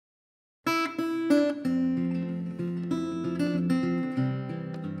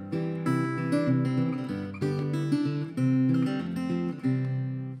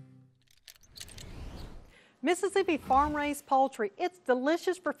Mississippi farm-raised poultry. It's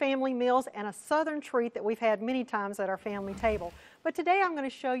delicious for family meals and a southern treat that we've had many times at our family table. But today I'm going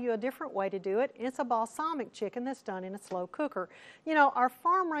to show you a different way to do it. It's a balsamic chicken that's done in a slow cooker. You know, our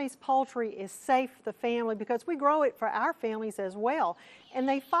farm-raised poultry is safe for the family because we grow it for our families as well. And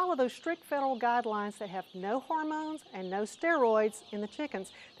they follow those strict federal guidelines that have no hormones and no steroids in the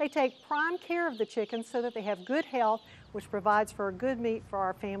chickens. They take prime care of the chickens so that they have good health, which provides for a good meat for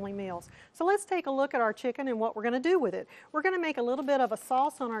our family meals. So let's take a look at our chicken and what we're going to do with it. We're going to make a little bit of a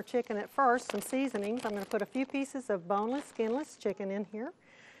sauce on our chicken at first, some seasonings. I'm going to put a few pieces of boneless, skinless chicken in here.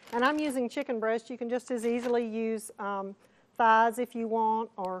 And I'm using chicken breast. You can just as easily use thighs if you want,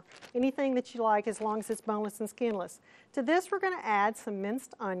 or anything that you like as long as it's boneless and skinless. To this we're going to add some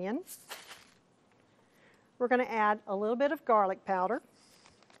minced onion. We're going to add a little bit of garlic powder,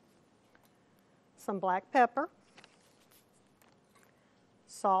 some black pepper,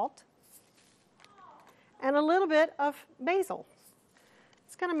 salt, and a little bit of basil.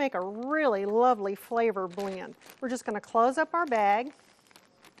 It's going to make a really lovely flavor blend. We're just going to close up our bag,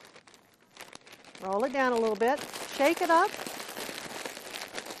 roll it down a little bit, shake it up,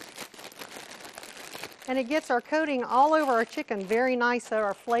 and it gets our coating all over our chicken very nice so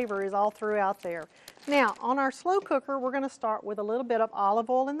our flavor is all throughout there. Now, on our slow cooker, we're going to start with a little bit of olive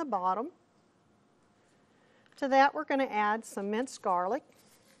oil in the bottom. To that, we're going to add some minced garlic.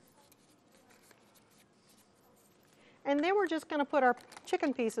 And then we're just going to put our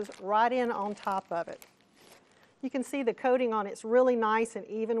chicken pieces right in on top of it. You can see the coating on it's really nice and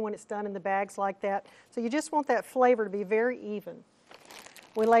even when it's done in the bags like that. So you just want that flavor to be very even.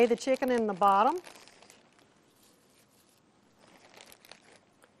 We lay the chicken in the bottom.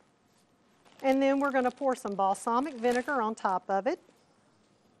 And then we're going to pour some balsamic vinegar on top of it.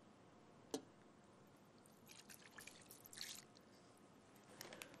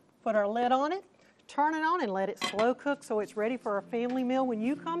 Put our lid on it. Turn it on and let it slow cook so it's ready for a family meal when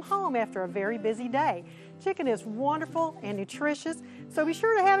you come home after a very busy day. Chicken is wonderful and nutritious, so be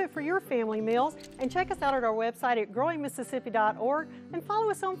sure to have it for your family meals and check us out at our website at growingmississippi.org and follow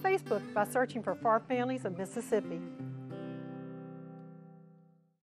us on Facebook by searching for Farm Families of Mississippi.